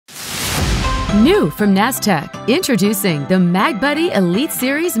New from Nasdaq, introducing the MagBuddy Elite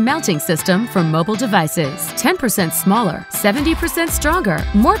Series mounting system for mobile devices. 10% smaller, 70% stronger,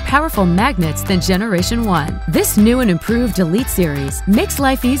 more powerful magnets than Generation 1. This new and improved Elite Series makes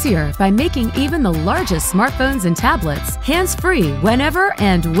life easier by making even the largest smartphones and tablets hands-free whenever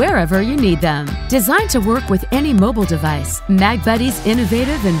and wherever you need them. Designed to work with any mobile device, MagBuddy's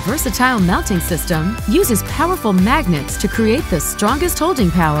innovative and versatile mounting system uses powerful magnets to create the strongest holding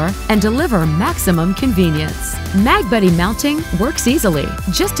power and deliver maximum convenience. MagBuddy mounting works easily.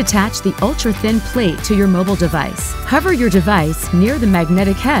 Just attach the ultra-thin plate to your mobile device. Hover your device near the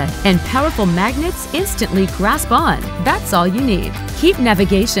magnetic head and powerful magnets instantly grasp on. That's all you need. Keep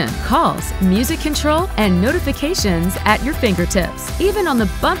navigation, calls, music control, and notifications at your fingertips, even on the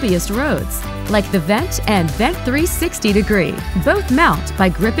bumpiest roads, like the Vent and Vent 360 degree. Both mount by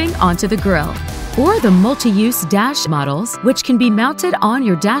gripping onto the grille. Or the multi-use dash models, which can be mounted on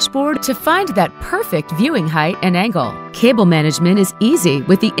your dashboard to find that perfect viewing height and angle. Cable management is easy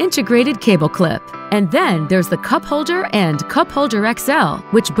with the integrated cable clip. And then there's the cup holder and cup holder XL,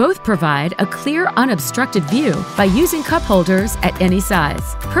 which both provide a clear, unobstructed view by using cup holders at any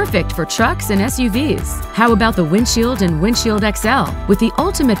size. Perfect for trucks and SUVs. How about the windshield and windshield XL, with the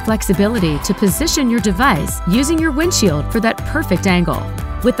ultimate flexibility to position your device using your windshield for that perfect angle.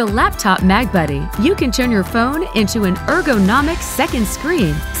 With the laptop MagBuddy, you can turn your phone into an ergonomic second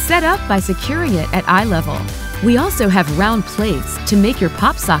screen set up by securing it at eye level. We also have round plates to make your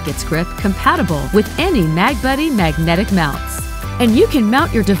pop sockets grip compatible with any MagBuddy magnetic mounts. And you can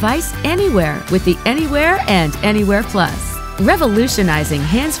mount your device anywhere with the Anywhere and Anywhere Plus. Revolutionizing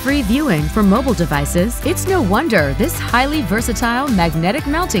hands-free viewing for mobile devices, it's no wonder this highly versatile magnetic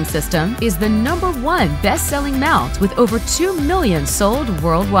mounting system is the #1 best-selling mount with over 2 million sold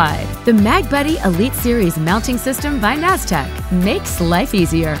worldwide. The MagBuddy Elite Series mounting system by Nasdaq makes life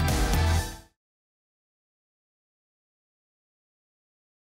easier.